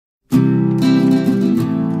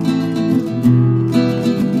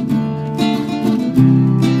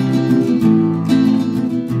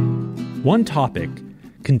One topic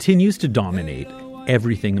continues to dominate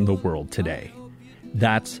everything in the world today.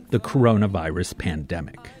 That's the coronavirus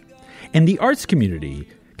pandemic. And the arts community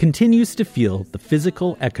continues to feel the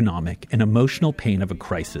physical, economic, and emotional pain of a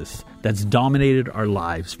crisis that's dominated our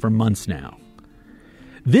lives for months now.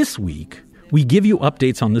 This week, we give you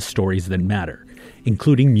updates on the stories that matter,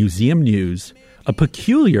 including museum news, a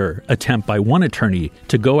peculiar attempt by one attorney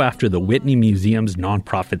to go after the Whitney Museum's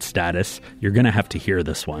nonprofit status. You're going to have to hear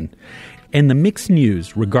this one. And the mixed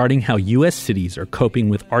news regarding how U.S. cities are coping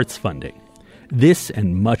with arts funding. This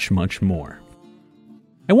and much, much more.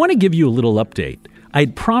 I want to give you a little update. I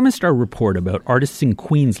had promised our report about artists in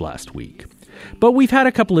Queens last week, but we've had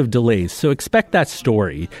a couple of delays, so expect that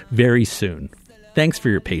story very soon. Thanks for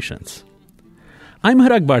your patience. I'm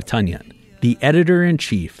Hrag Vartanian, the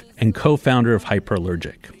editor-in-chief and co-founder of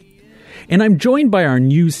Hyperallergic. And I'm joined by our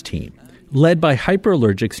news team, led by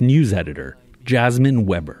Hyperallergic's news editor, Jasmine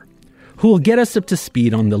Weber, who will get us up to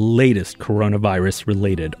speed on the latest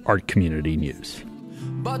coronavirus-related art community news.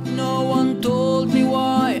 But no one told me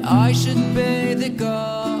why I should pay the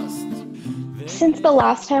cost. Since the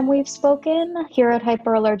last time we've spoken here at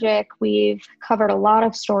Hyperallergic, we've covered a lot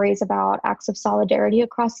of stories about acts of solidarity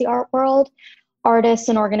across the art world. Artists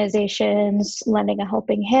and organizations lending a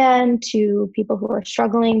helping hand to people who are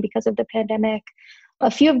struggling because of the pandemic. A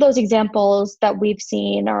few of those examples that we've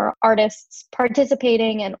seen are artists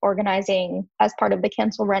participating and organizing as part of the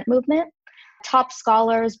Cancel Rent movement, top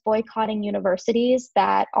scholars boycotting universities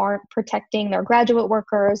that aren't protecting their graduate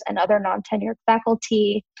workers and other non-tenured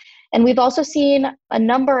faculty. And we've also seen a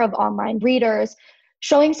number of online readers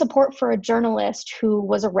showing support for a journalist who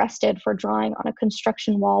was arrested for drawing on a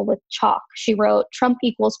construction wall with chalk. She wrote "Trump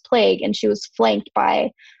equals plague," and she was flanked by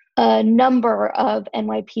a number of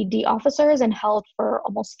NYPD officers and held for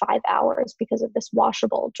almost 5 hours because of this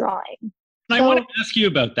washable drawing. I want to ask you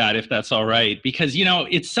about that, if that's all right, because,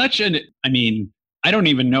 it's such I don't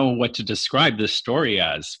even know what to describe this story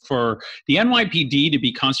as. For the NYPD to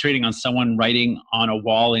be concentrating on someone writing on a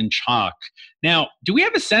wall in chalk. Now, do we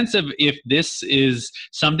have a sense of if this is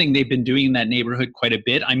something they've been doing in that neighborhood quite a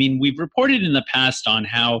bit? We've reported in the past on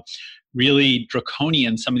how really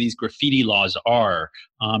draconian some of these graffiti laws are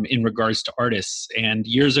in regards to artists. And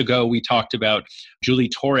years ago, we talked about Julie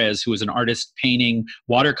Torres, who was an artist painting,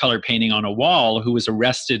 watercolor painting on a wall, who was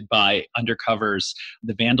arrested by undercovers,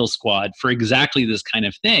 the Vandal Squad, for exactly this kind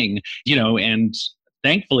of thing, and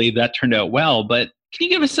thankfully that turned out well. But can you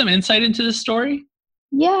give us some insight into this story?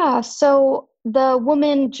 Yeah, so the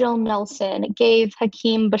woman, Jill Nelson, gave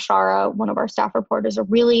Hakeem Bashara, one of our staff reporters, a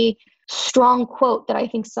really strong quote that I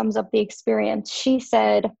think sums up the experience. She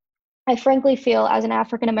said, "I frankly feel as an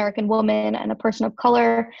African-American woman and a person of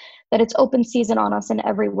color that it's open season on us in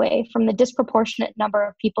every way, from the disproportionate number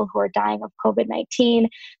of people who are dying of COVID-19,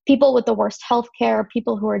 people with the worst healthcare,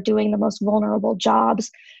 people who are doing the most vulnerable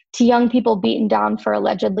jobs, to young people beaten down for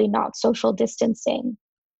allegedly not social distancing."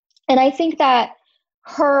 And I think that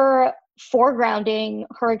her foregrounding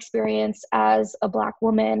her experience as a Black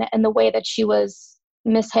woman and the way that she was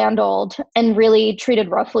mishandled and really treated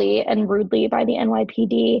roughly and rudely by the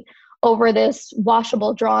NYPD over this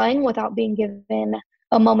washable drawing without being given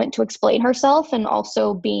a moment to explain herself, and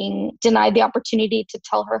also being denied the opportunity to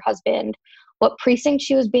tell her husband what precinct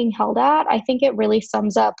she was being held at. I think it really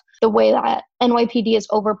sums up the way that NYPD is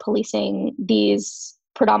over-policing these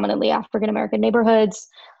predominantly African-American neighborhoods,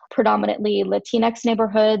 predominantly Latinx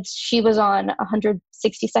neighborhoods. She was on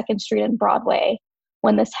 162nd Street and Broadway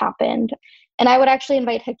when this happened. And I would actually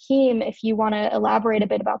invite Hakeem, if you want to elaborate a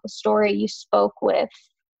bit about the story. You spoke with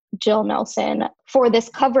Jill Nelson for this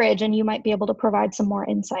coverage, and you might be able to provide some more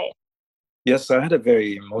insight. Yes, I had a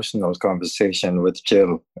very emotional conversation with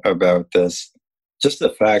Jill about this. Just the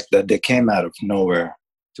fact that they came out of nowhere.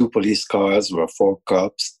 2 police cars were 4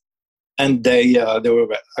 cops, and they were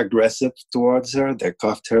aggressive towards her. They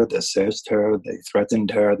cuffed her, they searched her, they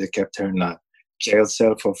threatened her, they kept her in a jail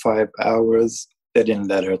cell for 5 hours. They didn't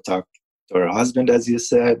let her talk to her husband, as you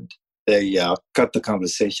said. They cut the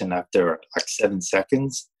conversation after 7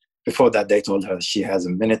 seconds. Before that, they told her she has a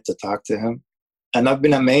minute to talk to him. And I've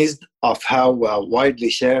been amazed of how widely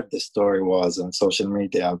shared this story was on social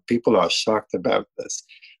media. People are shocked about this.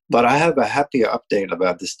 But I have a happy update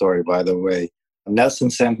about this story, by the way.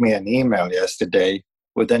 Nelson sent me an email yesterday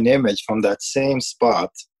with an image from that same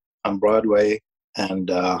spot on Broadway and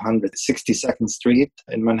 162nd Street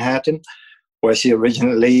in Manhattan, where she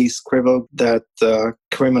originally scribbled that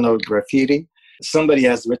criminal graffiti. Somebody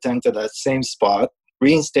has returned to that same spot,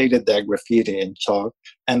 reinstated that graffiti in chalk,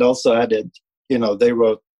 and also added, they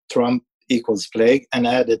wrote "Trump equals plague" and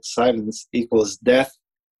added "silence equals death,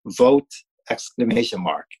 vote!"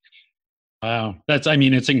 Wow. I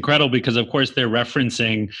mean, it's incredible because, of course, they're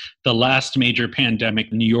referencing the last major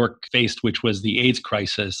pandemic New York faced, which was the AIDS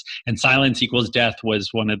crisis. And silence equals death was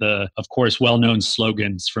one of the, of course, well-known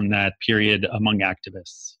slogans from that period among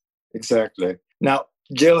activists. Exactly. Now,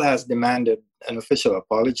 Jill has demanded an official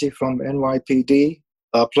apology from NYPD,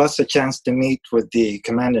 plus a chance to meet with the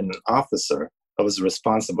commanding officer that was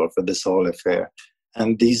responsible for this whole affair.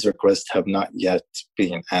 And these requests have not yet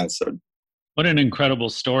been answered. What an incredible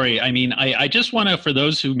story. I mean, I just want to, for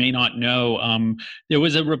those who may not know, there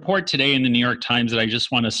was a report today in the New York Times that I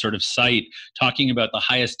just want to sort of cite, talking about the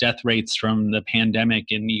highest death rates from the pandemic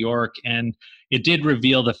in New York. And it did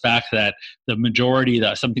reveal the fact that the majority,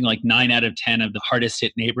 something like 9 out of 10 of the hardest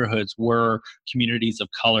hit neighborhoods were communities of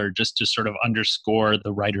color, just to sort of underscore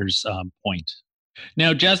the writer's point.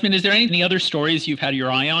 Now, Jasmine, is there any other stories you've had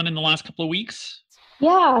your eye on in the last couple of weeks?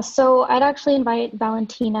 Yeah, so I'd actually invite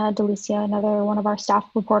Valentina Delicia, another one of our staff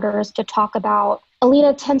reporters, to talk about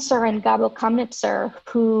Alina Tencer and Gabo Kamnitzer,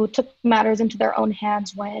 who took matters into their own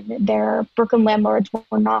hands when their Brooklyn landlords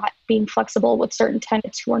were not being flexible with certain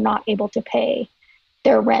tenants who were not able to pay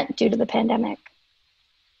their rent due to the pandemic.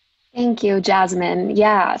 Thank you, Jasmine.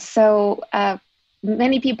 Yeah, so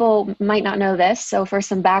many people might not know this. So for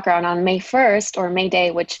some background, on May 1st, or May Day,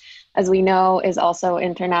 which, as we know, is also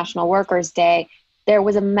International Workers' Day, there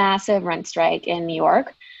was a massive rent strike in New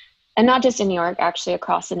York, and not just in New York, actually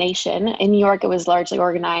across the nation. In New York, it was largely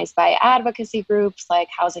organized by advocacy groups like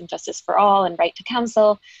Housing Justice for All and Right to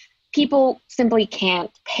Counsel. People simply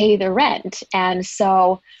can't pay the rent. And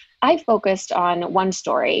so I focused on one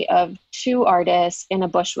story of 2 artists in a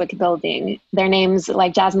Bushwick building. Their names,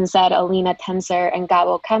 like Jasmine said, Alina Tencer and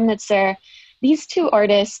Gabo Kamnitzer. These 2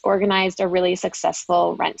 artists organized a really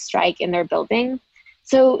successful rent strike in their building.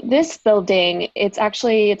 So this building, it's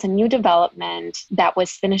a new development that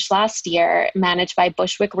was finished last year, managed by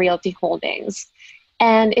Bushwick Realty Holdings.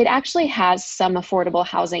 And it actually has some affordable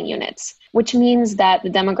housing units, which means that the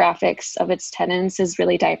demographics of its tenants is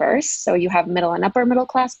really diverse. So you have middle and upper middle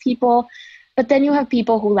class people, but then you have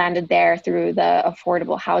people who landed there through the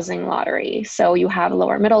affordable housing lottery. So you have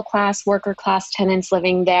lower middle class, worker class tenants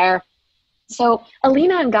living there. So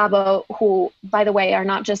Alina and Gabo, who, by the way, are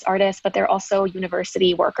not just artists, but they're also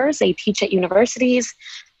university workers. They teach at universities.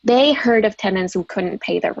 They heard of tenants who couldn't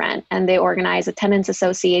pay their rent, and they organized a tenants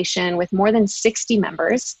association with more than 60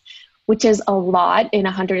 members, which is a lot in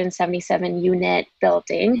a 177-unit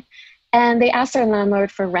building. And they asked their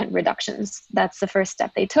landlord for rent reductions. That's the first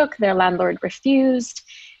step they took. Their landlord refused.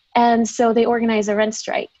 And so they organized a rent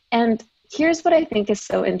strike. And here's what I think is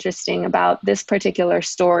so interesting about this particular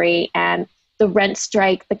story and the rent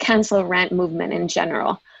strike, the cancel rent movement in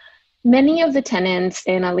general. Many of the tenants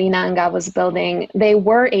in Alina and Gabo's building, they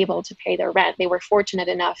were able to pay their rent. They were fortunate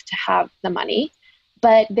enough to have the money,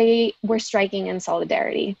 but they were striking in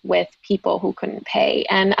solidarity with people who couldn't pay.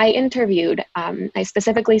 And I interviewed, I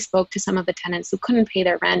specifically spoke to some of the tenants who couldn't pay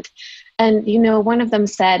their rent. And, one of them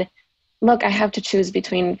said, look, I have to choose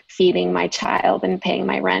between feeding my child and paying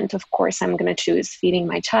my rent. Of course, I'm going to choose feeding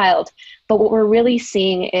my child. But what we're really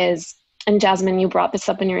seeing is, and Jasmine, you brought this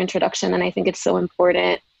up in your introduction, and I think it's so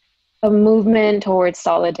important, a movement towards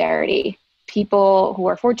solidarity. People who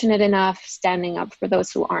are fortunate enough standing up for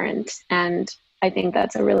those who aren't. And I think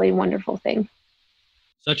that's a really wonderful thing.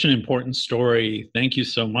 Such an important story. Thank you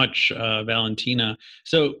so much, Valentina.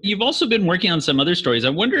 So you've also been working on some other stories.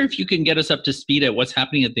 I wonder if you can get us up to speed at what's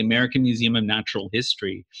happening at the American Museum of Natural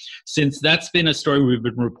History, since that's been a story we've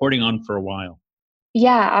been reporting on for a while.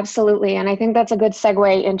 Yeah, absolutely. And I think that's a good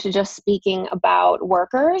segue into just speaking about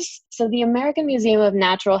workers. So the American Museum of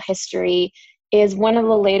Natural History is one of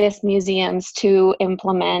the latest museums to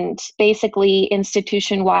implement basically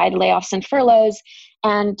institution-wide layoffs and furloughs,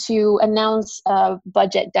 and to announce a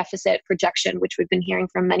budget deficit projection, which we've been hearing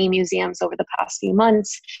from many museums over the past few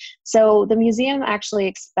months. So the museum actually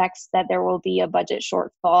expects that there will be a budget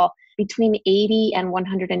shortfall between $80 and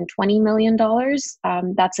 $120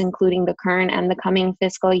 million. That's including the current and the coming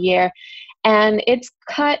fiscal year. And it's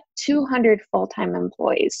cut 200 full-time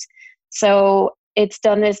employees. So it's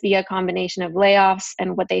done this via a combination of layoffs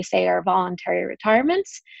and what they say are voluntary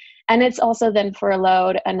retirements. And it's also then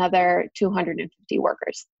furloughed another 250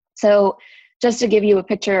 workers. So just to give you a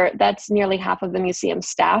picture, that's nearly half of the museum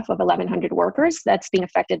staff of 1,100 workers that's being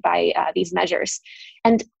affected by these measures.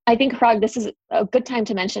 And I think, Hrag, this is a good time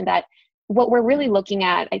to mention that what we're really looking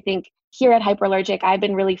at, I think, here at Hyperallergic, I've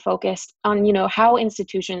been really focused on, how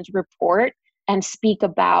institutions report and speak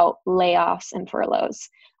about layoffs and furloughs.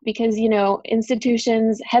 Because,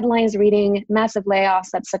 institutions, headlines reading massive layoffs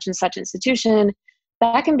at such and such institution,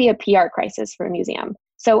 that can be a PR crisis for a museum.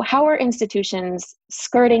 So how are institutions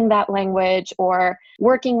skirting that language or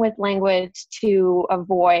working with language to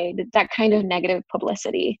avoid that kind of negative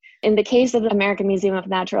publicity? In the case of the American Museum of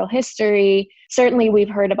Natural History, certainly we've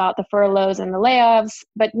heard about the furloughs and the layoffs,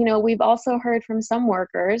 but we've also heard from some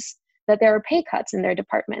workers that there are pay cuts in their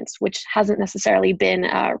departments, which hasn't necessarily been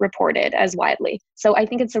reported as widely. So I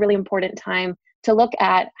think it's a really important time to look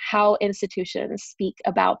at how institutions speak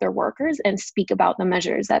about their workers and speak about the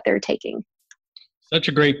measures that they're taking. Such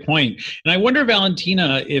a great point. And I wonder,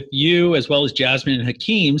 Valentina, if you, as well as Jasmine and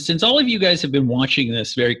Hakeem, since all of you guys have been watching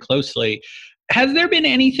this very closely, has there been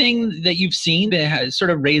anything that you've seen that has sort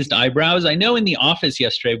of raised eyebrows? I know in the office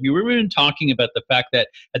yesterday, we were even talking about the fact that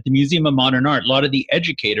at the Museum of Modern Art, a lot of the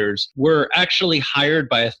educators were actually hired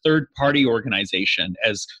by a third-party organization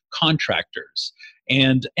as contractors.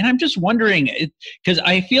 And I'm just wondering, because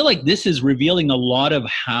I feel like this is revealing a lot of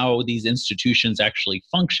how these institutions actually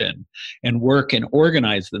function and work and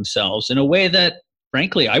organize themselves in a way that,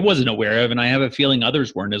 frankly, I wasn't aware of, and I have a feeling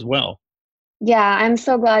others weren't as well. Yeah, I'm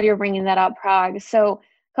so glad you're bringing that up, Parag. So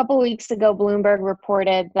a couple of weeks ago, Bloomberg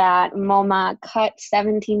reported that MoMA cut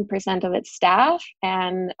 17% of its staff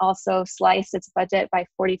and also sliced its budget by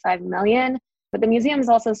 $45 million. But the museum is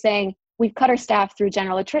also saying, we've cut our staff through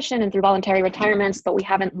general attrition and through voluntary retirements, but we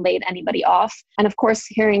haven't laid anybody off. And of course,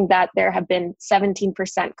 hearing that there have been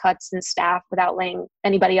 17% cuts in staff without laying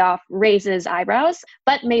anybody off raises eyebrows,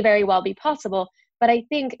 but may very well be possible. But I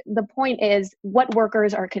think the point is what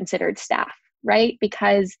workers are considered staff, right?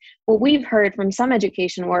 Because what we've heard from some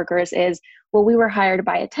education workers is, well, we were hired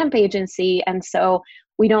by a temp agency, and so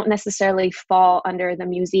we don't necessarily fall under the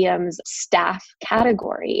museum's staff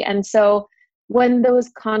category. And so when those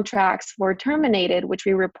contracts were terminated, which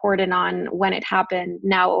we reported on when it happened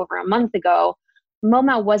now over a month ago,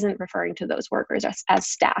 MoMA wasn't referring to those workers as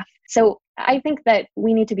staff. So I think that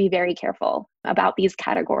we need to be very careful about these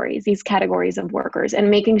categories of workers, and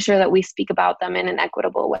making sure that we speak about them in an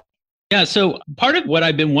equitable way. Yeah, so part of what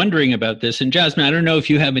I've been wondering about this, and Jasmine, I don't know if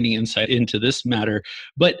you have any insight into this matter,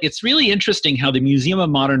 but it's really interesting how the Museum of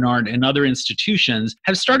Modern Art and other institutions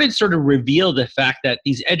have started to sort of reveal the fact that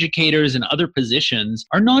these educators and other positions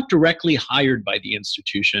are not directly hired by the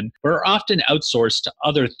institution, but are often outsourced to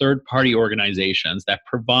other third-party organizations that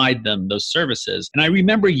provide them those services. And I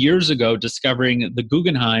remember years ago discovering the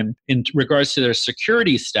Guggenheim, in regards to their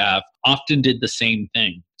security staff, often did the same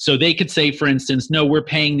thing. So they could say, for instance, no, we're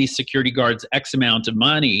paying these security guards X amount of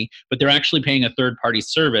money, but they're actually paying a third-party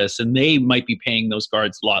service, and they might be paying those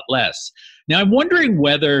guards a lot less. Now, I'm wondering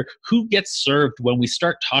whether who gets served when we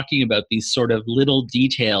start talking about these sort of little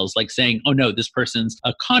details, like saying, oh no, this person's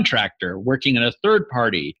a contractor working at a third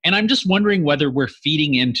party. And I'm just wondering whether we're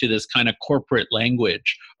feeding into this kind of corporate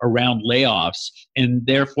language around layoffs, and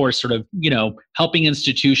therefore sort of, helping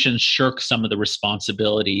institutions shirk some of the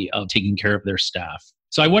responsibility of taking care of their staff.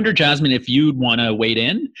 So I wonder, Jasmine, if you'd want to wade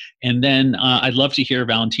in, and then I'd love to hear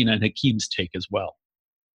Valentina and Hakeem's take as well.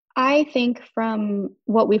 I think from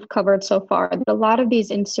what we've covered so far, that a lot of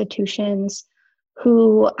these institutions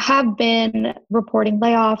who have been reporting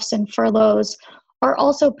layoffs and furloughs are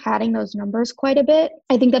also padding those numbers quite a bit.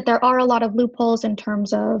 I think that there are a lot of loopholes in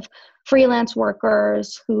terms of freelance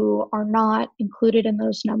workers who are not included in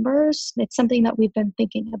those numbers. It's something that we've been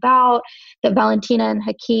thinking about, that Valentina and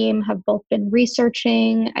Hakeem have both been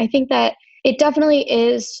researching. I think that it definitely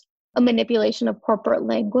is a manipulation of corporate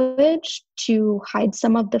language to hide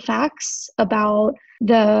some of the facts about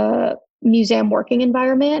the museum working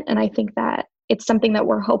environment. And I think that it's something that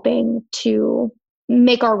we're hoping to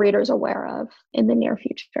make our readers aware of in the near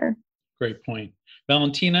future. Great point.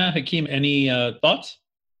 Valentina, Hakeem, any thoughts?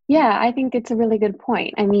 Yeah, I think it's a really good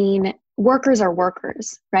point. I mean, workers are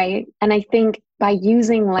workers, right? And I think by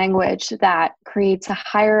using language that creates a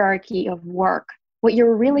hierarchy of work, what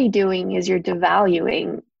you're really doing is you're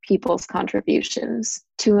devaluing people's contributions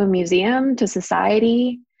to a museum, to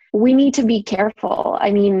society. We need to be careful.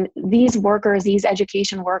 I mean, these workers, these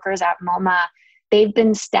education workers at MoMA, they've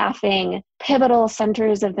been staffing pivotal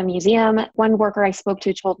centers of the museum. One worker I spoke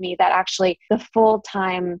to told me that actually the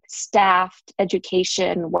full-time staffed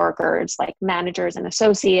education workers, like managers and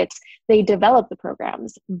associates, they develop the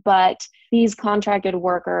programs, but these contracted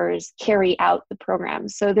workers carry out the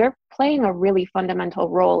programs. So they're playing a really fundamental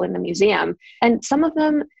role in the museum. And some of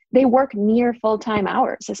them, they work near full-time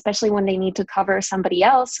hours, especially when they need to cover somebody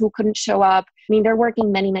else who couldn't show up. I mean, they're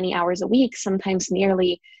working many, many hours a week, sometimes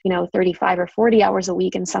nearly, 35 or 40 hours a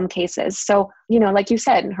week in some cases. So, like you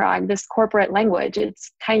said, Parag, this corporate language,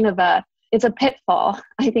 it's kind of it's a pitfall.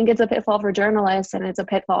 I think it's a pitfall for journalists, and it's a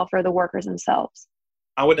pitfall for the workers themselves.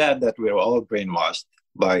 I would add that we're all brainwashed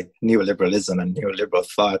by neoliberalism and neoliberal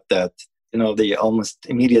thought that the almost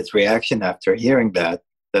immediate reaction after hearing that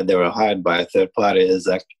they were hired by a third party is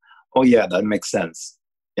like, oh yeah, that makes sense.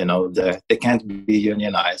 They can't be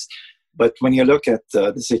unionized. But when you look at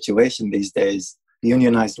the situation these days,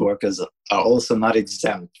 unionized workers are also not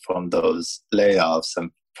exempt from those layoffs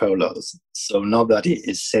and furloughs. So nobody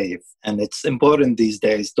is safe. And it's important these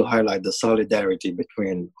days to highlight the solidarity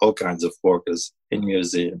between all kinds of workers in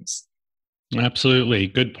museums. Absolutely.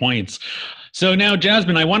 Good points. So now,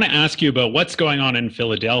 Jasmine, I want to ask you about what's going on in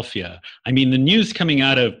Philadelphia. I mean, the news coming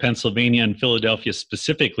out of Pennsylvania and Philadelphia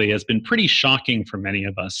specifically has been pretty shocking for many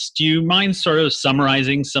of us. Do you mind sort of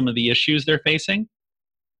summarizing some of the issues they're facing?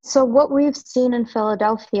 So what we've seen in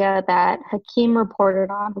Philadelphia that Hakeem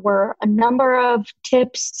reported on were a number of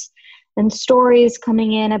tips and stories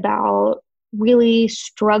coming in about really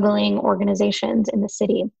struggling organizations in the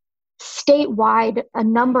city. Statewide, a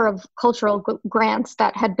number of cultural grants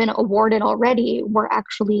that had been awarded already were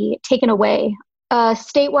actually taken away. A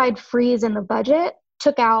statewide freeze in the budget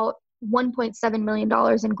took out $1.7 million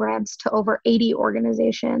in grants to over 80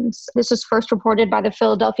 organizations. This was first reported by the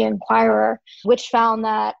Philadelphia Inquirer, which found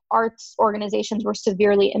that arts organizations were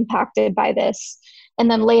severely impacted by this. And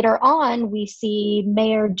then later on, we see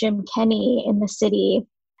Mayor Jim Kenney in the city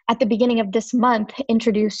at the beginning of this month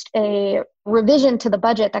introduced a revision to the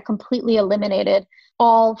budget that completely eliminated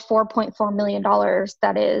all $4.4 million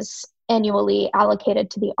that is annually allocated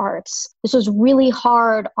to the arts. This was really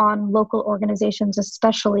hard on local organizations,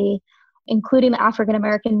 especially including the African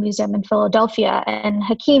American Museum in Philadelphia. And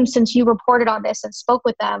Hakeem, since you reported on this and spoke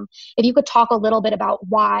with them, if you could talk a little bit about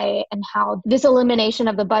why and how this elimination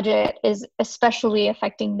of the budget is especially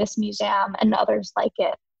affecting this museum and others like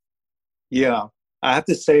it. Yeah, I have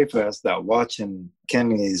to say first that watching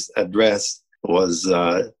Kenney's address was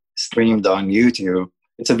streamed on YouTube.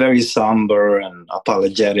 It's a very somber and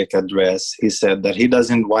apologetic address. He said that he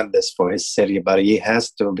doesn't want this for his city, but he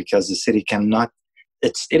has to because the city cannot.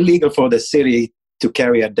 It's illegal for the city to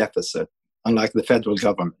carry a deficit, unlike the federal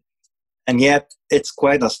government. And yet, it's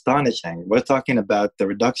quite astonishing. We're talking about the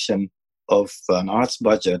reduction of an arts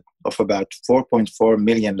budget of about $4.4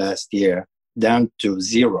 million last year down to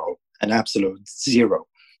zero, an absolute zero.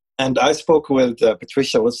 And I spoke with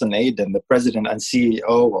Patricia Wilson-Aden, the president and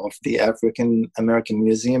CEO of the African American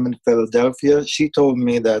Museum in Philadelphia. She told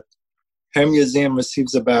me that her museum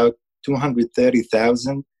receives about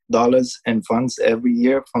 $230,000 in funds every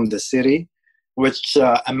year from the city, which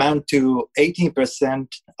amount to 18%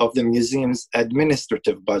 of the museum's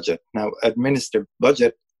administrative budget. Now, administrative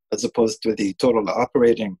budget, as opposed to the total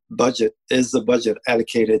operating budget, is the budget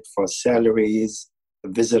allocated for salaries,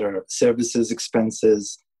 visitor services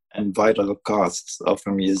expenses, and vital costs of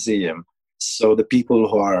a museum. So the people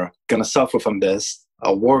who are going to suffer from this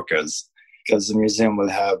are workers, because the museum will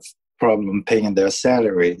have problem paying their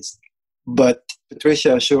salaries. But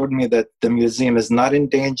Patricia assured me that the museum is not in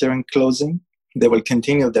danger in closing. They will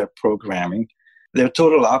continue their programming. Their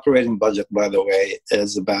total operating budget, by the way,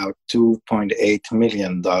 is about $2.8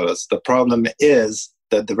 million. The problem is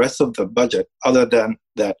that the rest of the budget, other than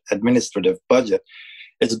that administrative budget,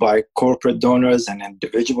 it's by corporate donors and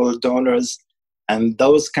individual donors. And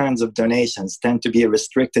those kinds of donations tend to be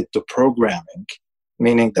restricted to programming,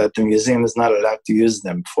 meaning that the museum is not allowed to use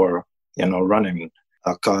them for, running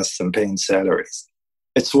costs and paying salaries.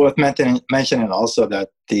 It's worth mentioning also that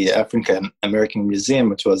the African American Museum,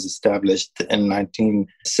 which was established in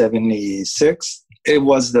 1976, it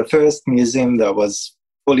was the first museum that was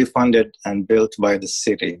fully funded and built by the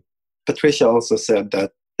city. Patricia also said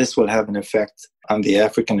that this will have an effect on the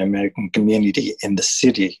African American community in the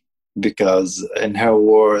city because, in her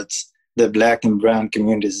words, the Black and Brown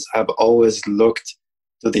communities have always looked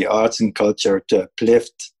to the arts and culture to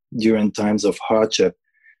uplift during times of hardship.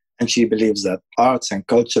 And she believes that arts and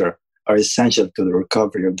culture are essential to the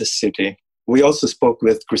recovery of the city. We also spoke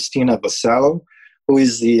with Christina Vassallo, who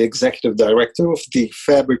is the executive director of the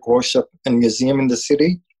Fabric Workshop and Museum in the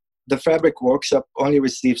city. The Fabric Workshop only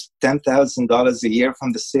receives $10,000 a year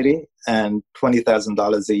from the city and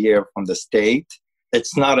 $20,000 a year from the state.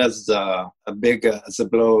 It's not as big as a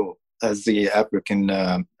blow as the African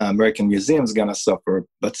American Museum is going to suffer,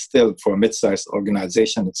 but still, for a mid-sized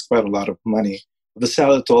organization, it's quite a lot of money.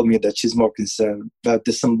 Vassallo told me that she's more concerned about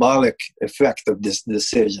the symbolic effect of this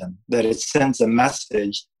decision, that it sends a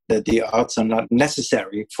message that the arts are not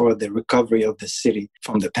necessary for the recovery of the city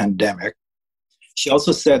from the pandemic. She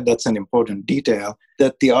also said, that's an important detail,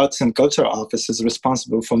 that the Arts and Culture Office is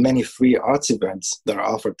responsible for many free arts events that are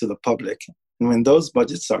offered to the public. And when those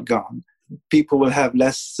budgets are gone, people will have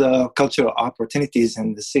less cultural opportunities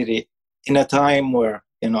in the city in a time where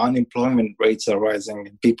unemployment rates are rising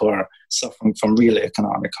and people are suffering from real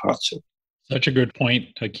economic hardship. Such a good point,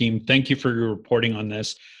 Hakeem. Thank you for your reporting on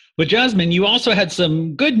this. But Jasmine, you also had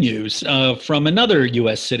some good news from another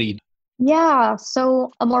U.S. city. Yeah,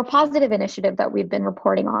 so a more positive initiative that we've been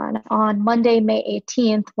reporting on Monday, May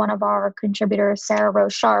 18th, one of our contributors, Sarah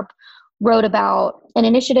Rose Sharp, wrote about an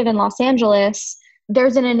initiative in Los Angeles.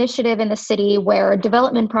 There's an initiative in the city where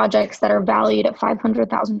development projects that are valued at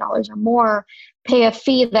 $500,000 or more pay a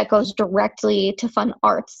fee that goes directly to fund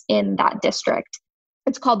arts in that district.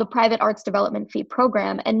 It's called the Private Arts Development Fee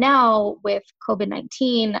Program. And now with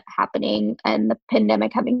COVID-19 happening and the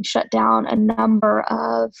pandemic having shut down a number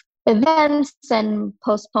of events and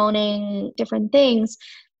postponing different things,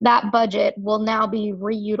 that budget will now be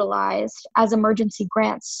reutilized as emergency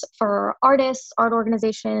grants for artists, art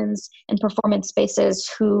organizations, and performance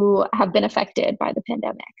spaces who have been affected by the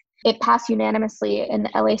pandemic. It passed unanimously in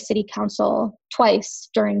the LA City Council twice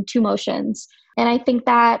during 2 motions. And I think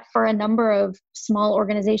that for a number of small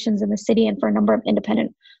organizations in the city and for a number of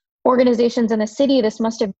independent organizations in the city, this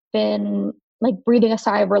must have been like breathing a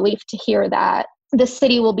sigh of relief to hear that the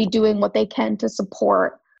city will be doing what they can to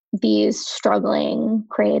support these struggling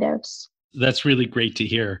creatives. That's really great to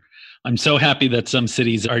hear. I'm so happy that some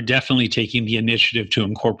cities are definitely taking the initiative to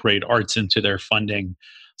incorporate arts into their funding.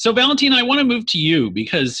 So Valentina, I want to move to you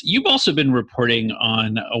because you've also been reporting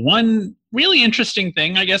on one really interesting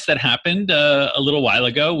thing, I guess, that happened a little while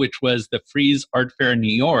ago, which was the Frieze Art Fair in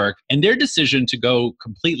New York and their decision to go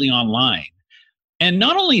completely online. And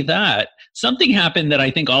not only that, something happened that I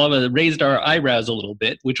think all of us raised our eyebrows a little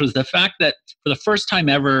bit, which was the fact that for the first time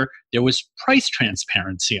ever, there was price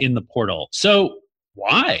transparency in the portal. So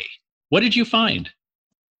why? What did you find?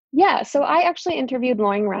 Yeah, so I actually interviewed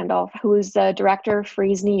Lauren Randolph, who's the director of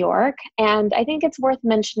Frieze New York. And I think it's worth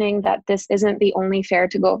mentioning that this isn't the only fair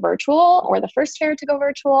to go virtual or the first fair to go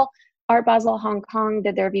virtual. Art Basel Hong Kong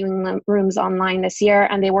did their viewing rooms online this year,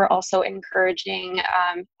 and they were also encouraging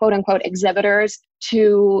quote unquote exhibitors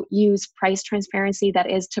to use price transparency,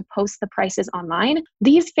 that is to post the prices online.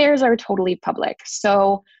 These fairs are totally public.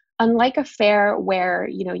 So unlike a fair where,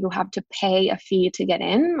 you have to pay a fee to get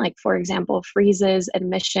in, like for example, Frieze's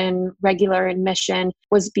admission, regular admission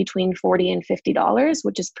was between $40 and $50,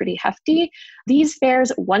 which is pretty hefty. These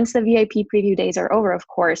fairs, once the VIP preview days are over, of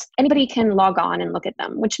course, anybody can log on and look at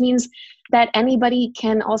them, which means that anybody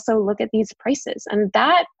can also look at these prices. And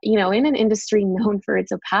that, in an industry known for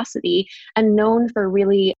its opacity and known for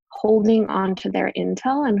really holding on to their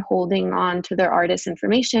intel and holding on to their artist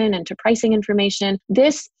information and to pricing information,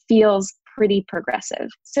 this feels pretty progressive.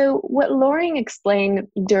 So what Loring explained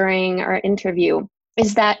during our interview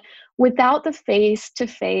is that without the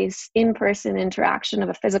face-to-face, in-person interaction of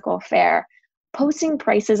a physical fair, posting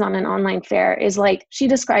prices on an online fair is like, she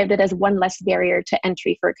described it as one less barrier to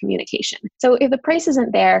entry for communication. So if the price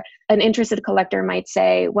isn't there, an interested collector might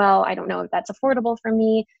say, well, I don't know if that's affordable for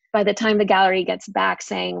me. By the time the gallery gets back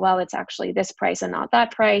saying, well, it's actually this price and not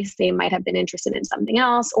that price, they might have been interested in something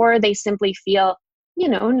else, or they simply feel,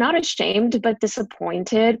 not ashamed, but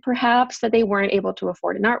disappointed perhaps that they weren't able to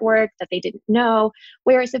afford an artwork that they didn't know.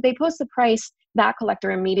 Whereas if they post the price, that collector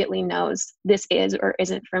immediately knows this is or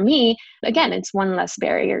isn't for me. Again, it's one less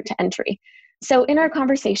barrier to entry. So in our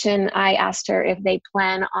conversation, I asked her if they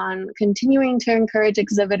plan on continuing to encourage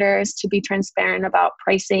exhibitors to be transparent about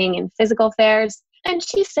pricing in physical fairs. And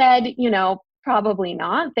she said, probably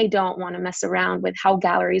not. They don't want to mess around with how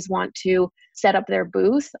galleries want to set up their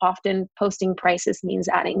booth. Often posting prices means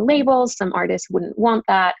adding labels. Some artists wouldn't want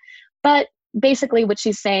that. But basically what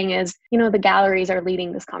she's saying is, the galleries are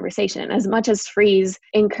leading this conversation. As much as Frieze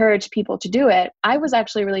encouraged people to do it, I was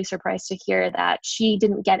actually really surprised to hear that she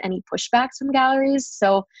didn't get any pushbacks from galleries.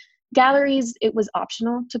 So galleries, it was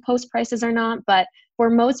optional to post prices or not, but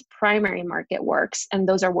for most primary market works, and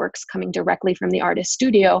those are works coming directly from the artist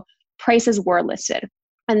studio, prices were listed.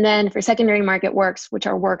 And then for secondary market works, which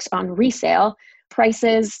are works on resale,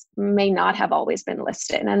 prices may not have always been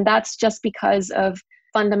listed. And that's just because of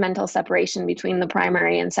fundamental separation between the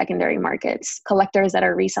primary and secondary markets. Collectors that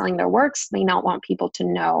are reselling their works may not want people to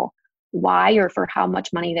know why or for how much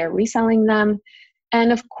money they're reselling them.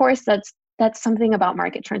 And of course, that's something about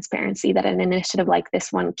market transparency that an initiative like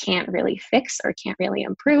this one can't really fix or can't really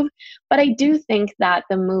improve. But I do think that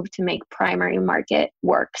the move to make primary market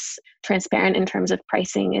works transparent in terms of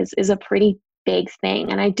pricing is a pretty big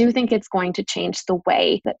thing. And I do think it's going to change the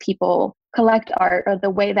way that people collect art or the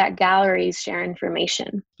way that galleries share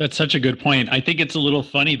information. That's such a good point. I think it's a little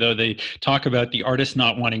funny, though. They talk about the artist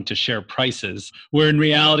not wanting to share prices, where in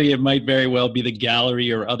reality, it might very well be the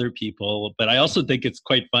gallery or other people. But I also think it's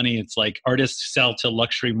quite funny. It's like artists sell to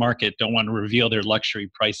luxury market, don't want to reveal their luxury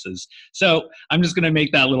prices. So I'm just going to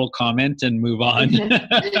make that little comment and move on.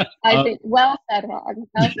 I think, well said, Ron.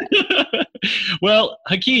 Well said. Well,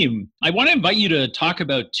 Hakeem, I want to invite you to talk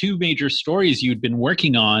about two major stories you'd been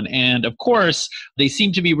working on. And of course, they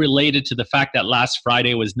seem to be related to the fact that last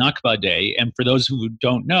Friday was Nakba Day. And for those who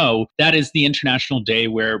don't know, that is the international day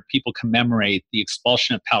where people commemorate the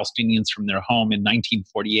expulsion of Palestinians from their home in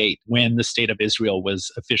 1948, when the State of Israel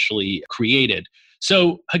was officially created.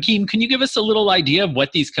 So, Hakeem, can you give us a little idea of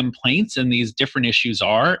what these complaints and these different issues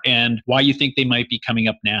are and why you think they might be coming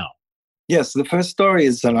up now? Yes, the first story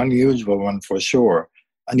is an unusual one for sure.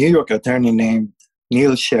 A New York attorney named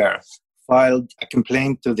Neil Sher filed a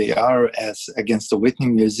complaint to the IRS against the Whitney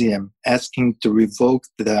Museum, asking to revoke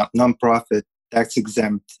the nonprofit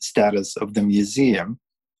tax-exempt status of the museum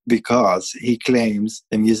because he claims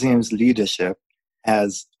the museum's leadership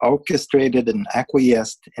has orchestrated and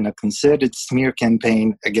acquiesced in a concerted smear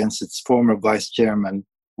campaign against its former vice chairman,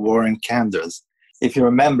 Warren Kanders. If you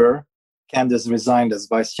remember, Kanders resigned as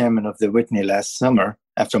vice chairman of the Whitney last summer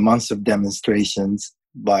after months of demonstrations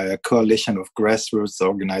by a coalition of grassroots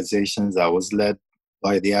organizations that was led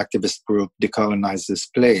by the activist group Decolonize This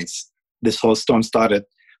Place. This whole storm started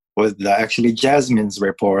with actually Jasmine's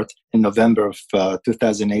report in November of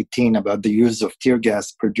 2018 about the use of tear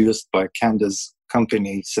gas produced by Kanders'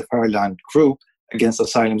 company, Safariland Group, against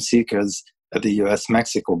asylum seekers at the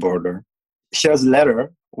U.S.-Mexico border. Sher's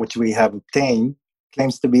letter, which we have obtained,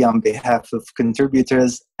 claims to be on behalf of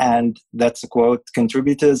contributors, and that's a quote,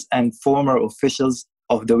 contributors and former officials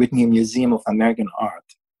of the Whitney Museum of American Art.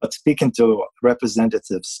 But speaking to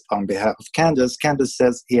representatives on behalf of Kanders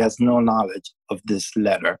says he has no knowledge of this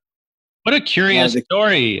letter. What a curious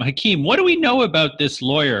story. Hakeem, what do we know about this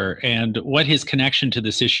lawyer and what his connection to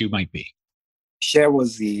this issue might be? Sher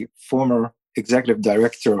was the former executive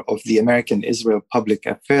director of the American Israel Public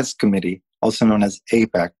Affairs Committee, also known as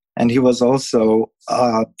AIPAC. And he was also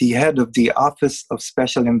the head of the Office of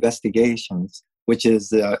Special Investigations, which is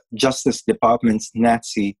the Justice Department's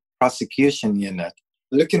Nazi prosecution unit.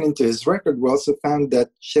 Looking into his record, we also found that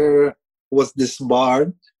Sher was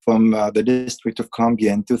disbarred from the District of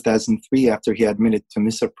Columbia in 2003 after he admitted to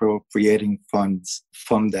misappropriating funds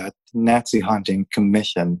from that Nazi hunting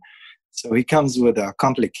commission. So he comes with a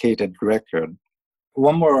complicated record.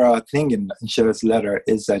 One more thing in Sher's letter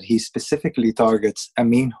is that he specifically targets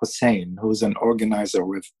Amin Hussein, who's an organizer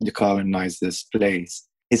with Decolonize This Place.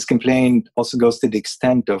 His complaint also goes to the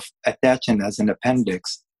extent of attaching as an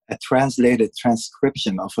appendix a translated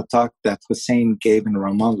transcription of a talk that Hussein gave in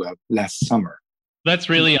Ramallah last summer. That's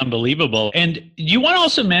really unbelievable. And you want to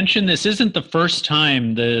also mention this isn't the first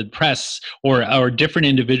time the press or different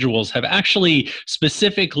individuals have actually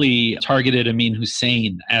specifically targeted Amin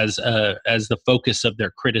Hussein as the focus of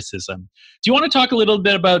their criticism. Do you want to talk a little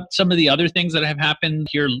bit about some of the other things that have happened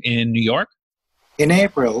here in New York? In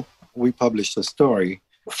April, we published a story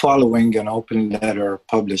following an open letter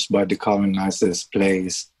published by Decolonize This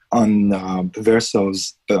Place on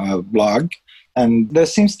Verso's blog. And there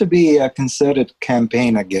seems to be a concerted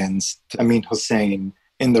campaign against Amin Hussein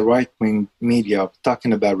in the right-wing media,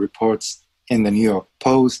 talking about reports in the New York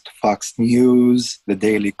Post, Fox News, the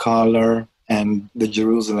Daily Caller, and the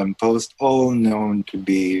Jerusalem Post, all known to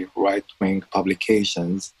be right-wing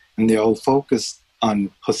publications. And they all focused on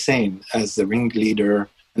Hussein as the ringleader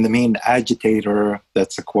and the main agitator,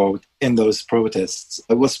 that's a quote, in those protests.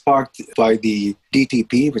 It was sparked by the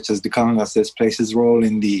DTP, which is Decolonize This Place's role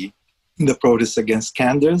in the protests against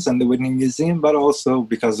Kanders and the Whitney Museum, but also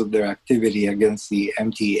because of their activity against the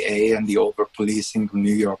MTA and the over-policing of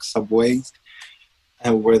New York subways,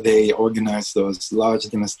 where they organized those large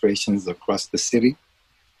demonstrations across the city.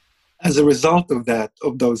 As a result of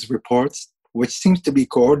those reports, which seems to be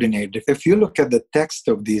coordinated, if you look at the text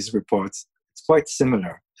of these reports, it's quite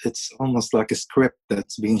similar. It's almost like a script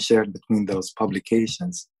that's being shared between those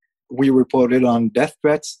publications. We reported on death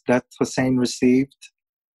threats that Hussein received,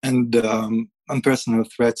 and on personal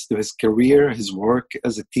threats to his career, his work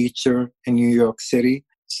as a teacher in New York City.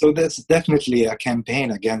 So there's definitely a campaign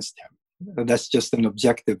against him. That's just an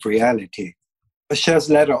objective reality. Sher's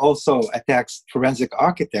letter also attacks forensic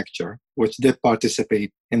architecture, which did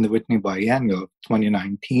participate in the Whitney Biennial of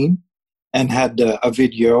 2019, and had a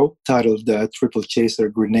video titled Triple Chaser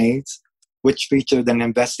Grenades, which featured an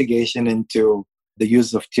investigation into the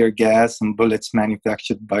use of tear gas and bullets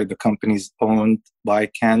manufactured by the companies owned by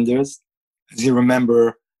Kanders. As you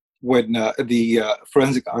remember, when the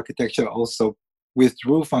forensic architecture also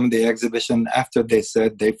withdrew from the exhibition after they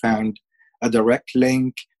said they found a direct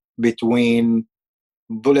link between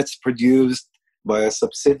bullets produced by a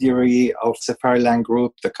subsidiary of Safariland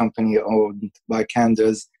Group, the company owned by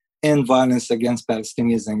Candace, and violence against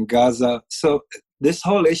Palestinians in Gaza. So this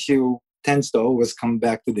whole issue tends to always come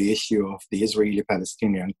back to the issue of the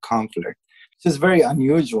Israeli-Palestinian conflict, which is very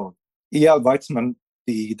unusual. Eyal Weizman,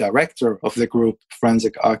 the director of the group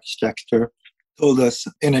Forensic Architecture, told us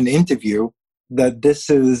in an interview that this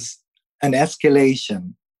is an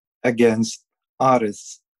escalation against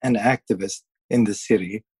artists and activists in the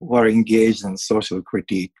city who are engaged in social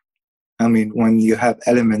critique. I mean, when you have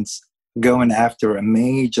elements going after a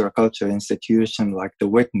major cultural institution like the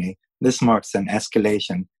Whitney, this marks an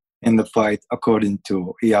escalation in the fight, according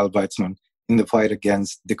to Eyal Weizman, in the fight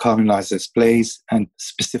against the colonizers' place and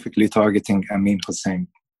specifically targeting Amin Hussein.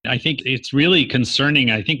 I think it's really concerning.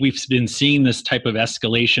 I think we've been seeing this type of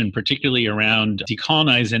escalation, particularly around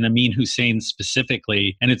decolonize and Amin Hussein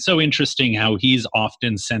specifically. And it's so interesting how he's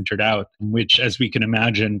often centered out, which, as we can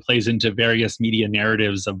imagine, plays into various media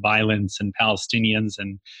narratives of violence and Palestinians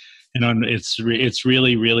it's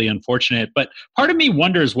really, really unfortunate. But part of me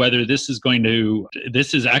wonders whether this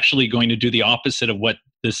is actually going to do the opposite of what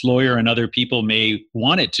this lawyer and other people may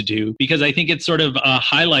want it to do, because I think it sort of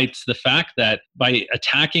highlights the fact that by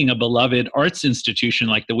attacking a beloved arts institution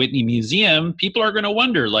like the Whitney Museum, people are going to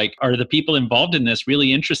wonder, like, are the people involved in this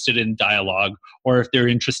really interested in dialogue, or if they're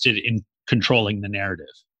interested in controlling the narrative?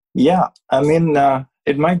 Yeah, I mean,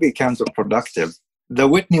 it might be counterproductive. The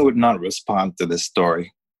Whitney would not respond to this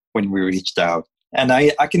story when we reached out. And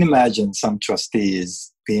I can imagine some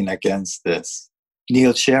trustees being against this.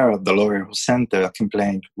 Neil Scherer, the lawyer who sent the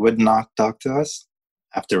complaint, would not talk to us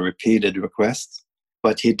after repeated requests,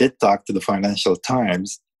 but he did talk to the Financial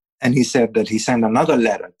Times, and he said that he sent another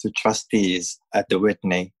letter to trustees at the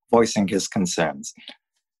Whitney voicing his concerns.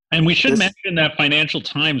 And we should mention that Financial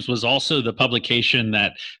Times was also the publication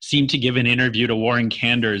that seemed to give an interview to Warren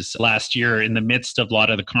Kanders last year in the midst of a lot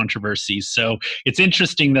of the controversies. So it's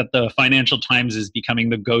interesting that the Financial Times is becoming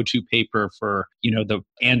the go-to paper for, the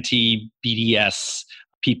anti-BDS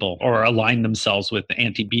people, or align themselves with the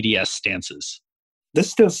anti-BDS stances.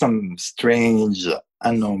 There's still some strange,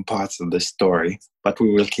 unknown parts of the story, but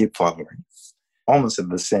we will keep following. Almost at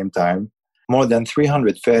the same time, more than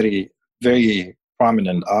 330 very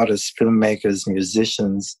prominent artists, filmmakers,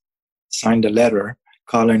 musicians signed a letter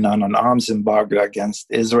calling on an arms embargo against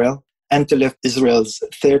Israel and to lift Israel's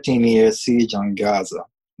 13-year siege on Gaza.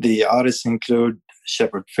 The artists include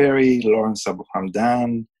Shepard Fairey, Lawrence Abu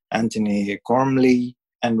Hamdan, Anthony Gormley,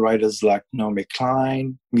 and writers like Naomi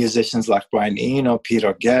Klein, musicians like Brian Eno,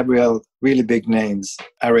 Peter Gabriel, really big names,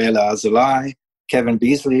 Ariella Azoulay, Kevin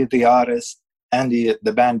Beasley, the artist, and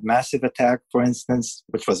the band Massive Attack, for instance,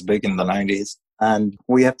 which was big in the 90s. And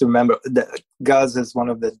we have to remember that Gaza is one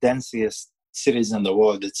of the densest cities in the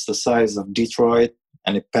world. It's the size of Detroit,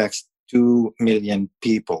 and it packs 2 million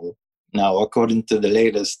people. Now, according to the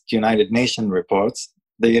latest United Nations reports,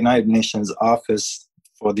 the United Nations Office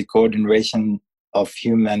for the Coordination of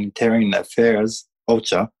Humanitarian Affairs,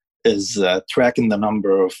 OCHA, is tracking the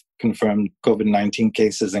number of confirmed COVID-19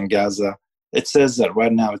 cases in Gaza. It says that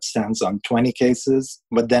right now it stands on 20 cases.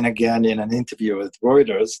 But then again, in an interview with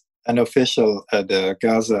Reuters, an official at the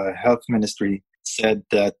Gaza Health Ministry said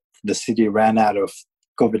that the city ran out of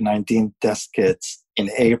COVID-19 test kits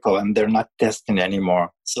in April, and they're not testing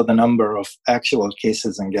anymore. So the number of actual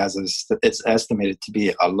cases in Gaza is estimated to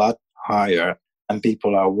be a lot higher, and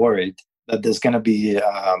people are worried that there's going to be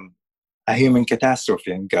a human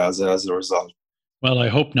catastrophe in Gaza as a result. Well, I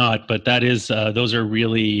hope not, but that is those are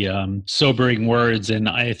really sobering words, and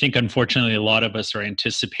I think unfortunately a lot of us are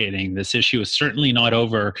anticipating this issue is certainly not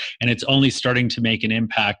over, and it's only starting to make an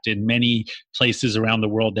impact in many places around the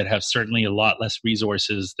world that have certainly a lot less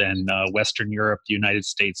resources than Western Europe, the United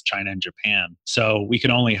States, China, and Japan. So we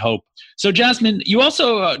can only hope. So Jasmine, you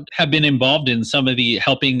also have been involved in some of the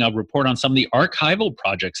helping report on some of the archival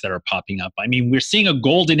projects that are popping up. I mean, we're seeing a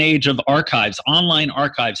golden age of archives, online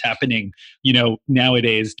archives happening,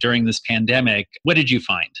 nowadays during this pandemic. What did you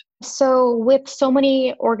find? So with so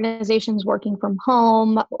many organizations working from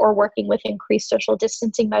home or working with increased social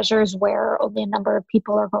distancing measures where only a number of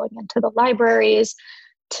people are going into the libraries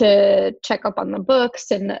to check up on the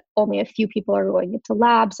books and only a few people are going into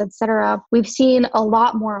labs, etc., we've seen a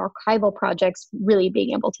lot more archival projects really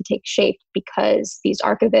being able to take shape because these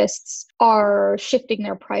archivists are shifting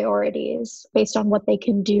their priorities based on what they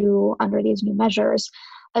can do under these new measures.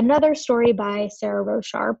 Another story by Sarah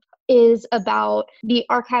Rosharp is about the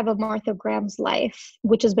archive of Martha Graham's life,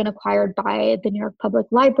 which has been acquired by the New York Public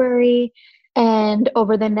Library. And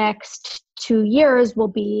over the next 2 years will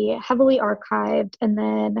be heavily archived and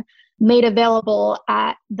then made available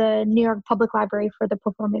at the New York Public Library for the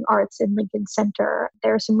Performing Arts in Lincoln Center.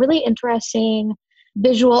 There are some really interesting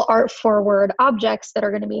visual art forward objects that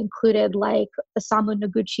are going to be included, like Osamu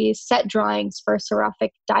Noguchi's set drawings for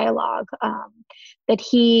Seraphic Dialogue that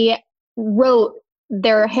he wrote.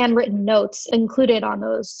 Their handwritten notes included on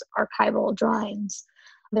those archival drawings.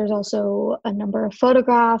 There's also a number of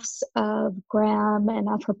photographs of Graham and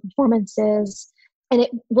of her performances, and it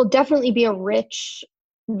will definitely be a rich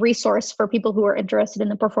resource for people who are interested in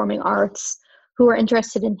the performing arts, who are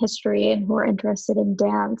interested in history, and who are interested in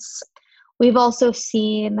dance. We've also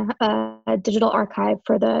seen a digital archive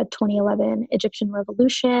for the 2011 Egyptian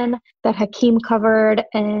Revolution that Hakeem covered,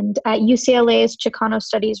 and at UCLA's Chicano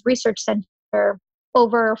Studies Research Center,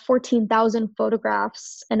 over 14,000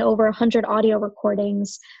 photographs and over 100 audio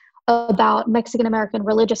recordings about Mexican-American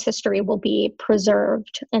religious history will be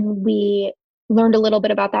preserved. And we learned a little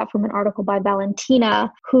bit about that from an article by Valentina,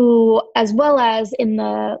 who, as well as in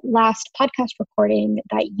the last podcast recording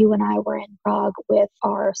that you and I were in Prague with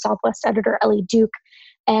our Southwest editor, Ellie Duke,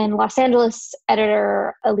 and Los Angeles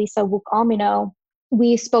editor, Elisa Wuk-Almino,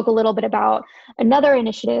 we spoke a little bit about another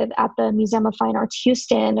initiative at the Museum of Fine Arts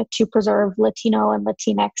Houston to preserve Latino and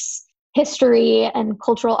Latinx history and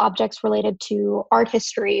cultural objects related to art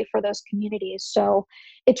history for those communities. So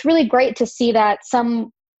it's really great to see that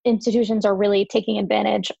some institutions are really taking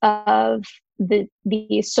advantage of the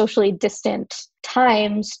socially distant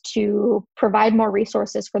times to provide more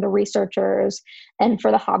resources for the researchers and for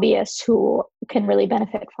the hobbyists who can really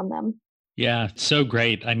benefit from them. Yeah, so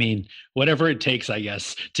great. I mean, whatever it takes, I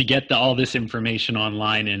guess, to get all this information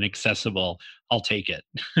online and accessible, I'll take it.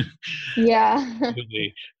 Yeah.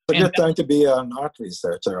 Absolutely. It's a good time to be an art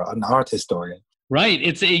researcher, an art historian. Right.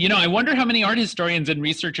 It's I wonder how many art historians and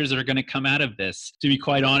researchers are going to come out of this, to be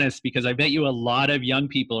quite honest, because I bet you a lot of young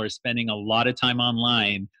people are spending a lot of time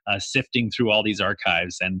online sifting through all these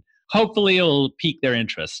archives, and hopefully it'll pique their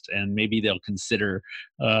interest and maybe they'll consider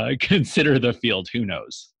the field. Who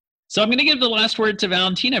knows? So I'm going to give the last word to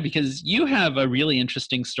Valentina, because you have a really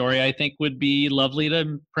interesting story I think would be lovely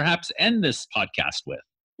to perhaps end this podcast with.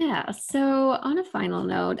 Yeah, so on a final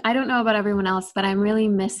note, I don't know about everyone else, but I'm really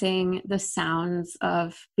missing the sounds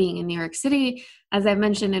of being in New York City. As I've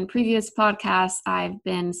mentioned in previous podcasts, I've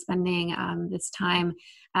been spending this time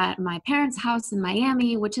at my parents' house in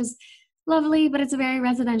Miami, which is lovely, but it's a very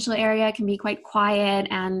residential area. It can be quite quiet,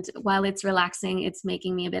 and while it's relaxing, it's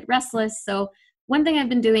making me a bit restless. So one thing I've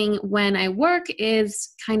been doing when I work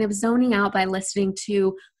is kind of zoning out by listening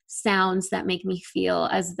to sounds that make me feel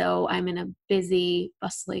as though I'm in a busy,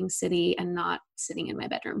 bustling city and not sitting in my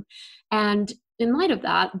bedroom. And in light of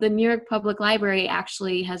that, the New York Public Library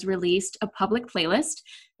actually has released a public playlist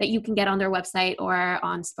that you can get on their website or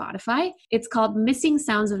on Spotify. It's called Missing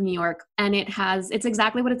Sounds of New York, and it's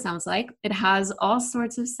exactly what it sounds like. It has all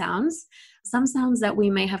sorts of sounds, some sounds that we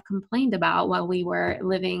may have complained about while we were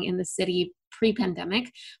living in the city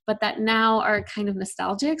pre-pandemic, but that now are kind of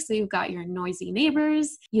nostalgic. So you've got your noisy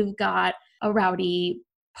neighbors, you've got a rowdy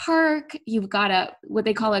park, you've got what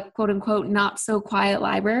they call a quote unquote not so quiet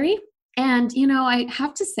library. And, I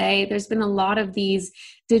have to say there's been a lot of these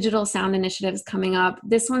digital sound initiatives coming up.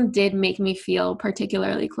 This one did make me feel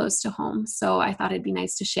particularly close to home. So I thought it'd be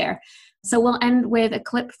nice to share. So we'll end with a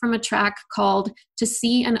clip from a track called To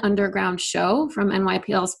See an Underground Show from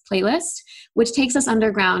NYPL's playlist, which takes us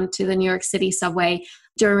underground to the New York City subway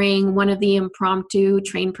during one of the impromptu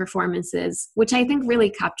train performances, which I think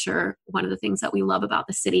really capture one of the things that we love about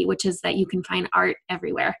the city, which is that you can find art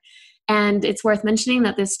everywhere. And it's worth mentioning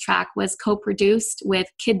that this track was co-produced with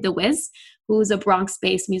Kid the Wiz, who's a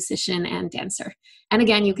Bronx-based musician and dancer. And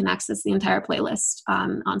again, you can access the entire playlist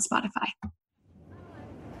on Spotify.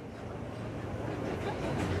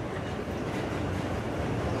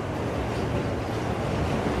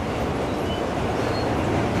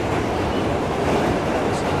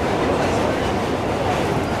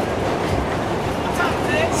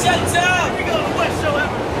 Shut down! We go to the worst show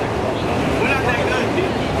ever. We're not that good.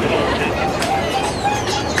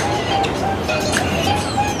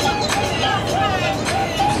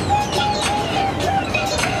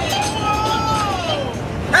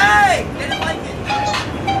 Hey! They didn't like it.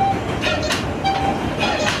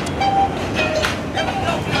 There we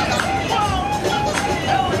go.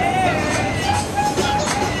 Whoa! Yeah!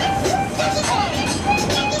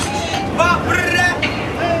 Pop,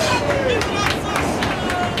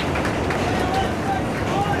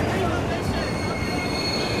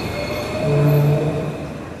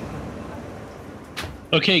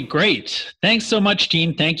 Okay, great. Thanks so much,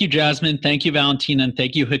 Jean. Thank you, Jasmine. Thank you, Valentina. And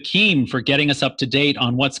thank you, Hakeem, for getting us up to date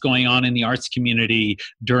on what's going on in the arts community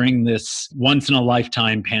during this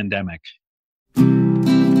once-in-a-lifetime pandemic.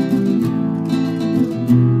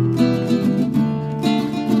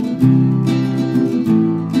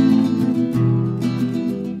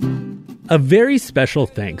 A very special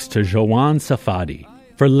thanks to Joanne Safadi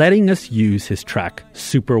for letting us use his track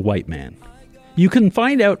Super White Man. You can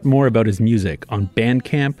find out more about his music on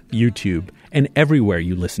Bandcamp, YouTube, and everywhere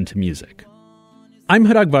you listen to music. I'm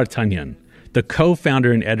Hrag Vartanyan, the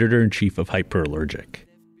co-founder and editor-in-chief of Hyperallergic.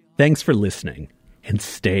 Thanks for listening, and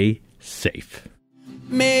stay safe.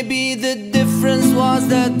 Maybe the difference was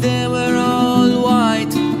that they were all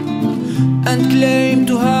white and claimed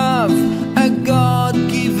to have a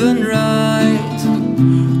God-given right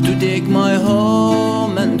to take my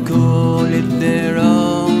home and call it their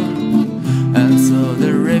own. And so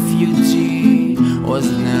the refugee was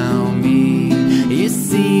now me. You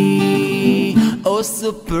see, oh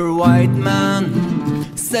super white man,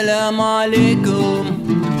 salam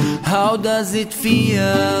alaikum. How does it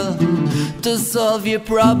feel to solve your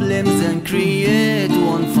problems and create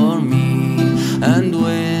one for me? And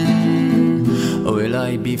when will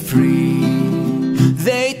I be free?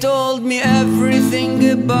 They told me everything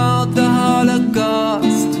about the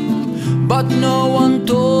Holocaust, but no one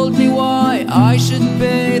told me why I should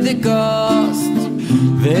pay the cost.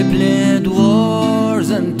 They played wars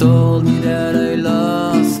and told me that I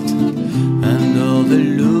lost, and all the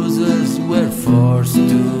losers were forced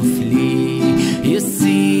to flee. You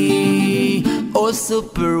see, oh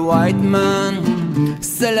super white man,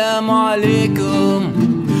 salam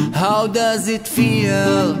alaikum. How does it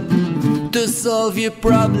feel to solve your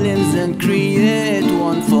problems and create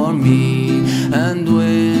one for me? And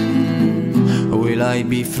when will I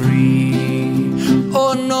be free?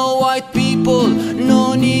 Oh no, white people,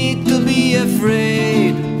 no need to be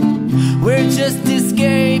afraid. We're just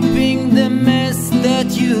escaping the mess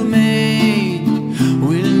that you made.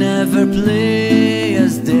 We'll never play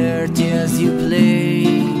as dirty as you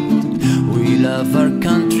played. We love our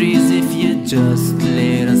countries if you just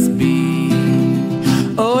let us be.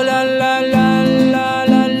 Oh la la la la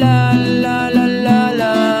la la la la la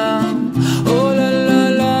la. Oh la la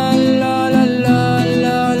la la la la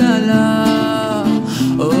la la la.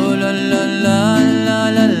 Oh la la la la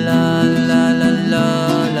la la la la la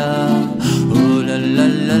la. Oh la la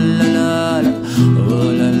la la la la. Oh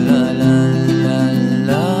la la la la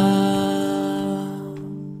la.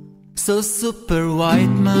 So super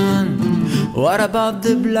white man, what about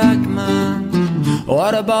the black man?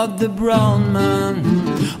 What about the brown man?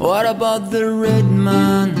 What about the red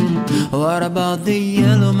man? What about the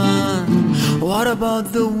yellow man? What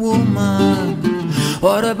about the woman?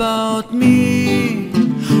 What about me?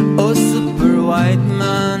 Oh super white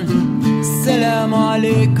man, salam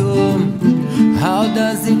alaikum. How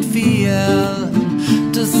does it feel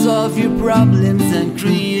to solve your problems and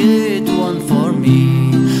create one for me?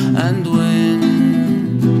 And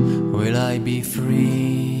when will I be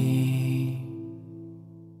free?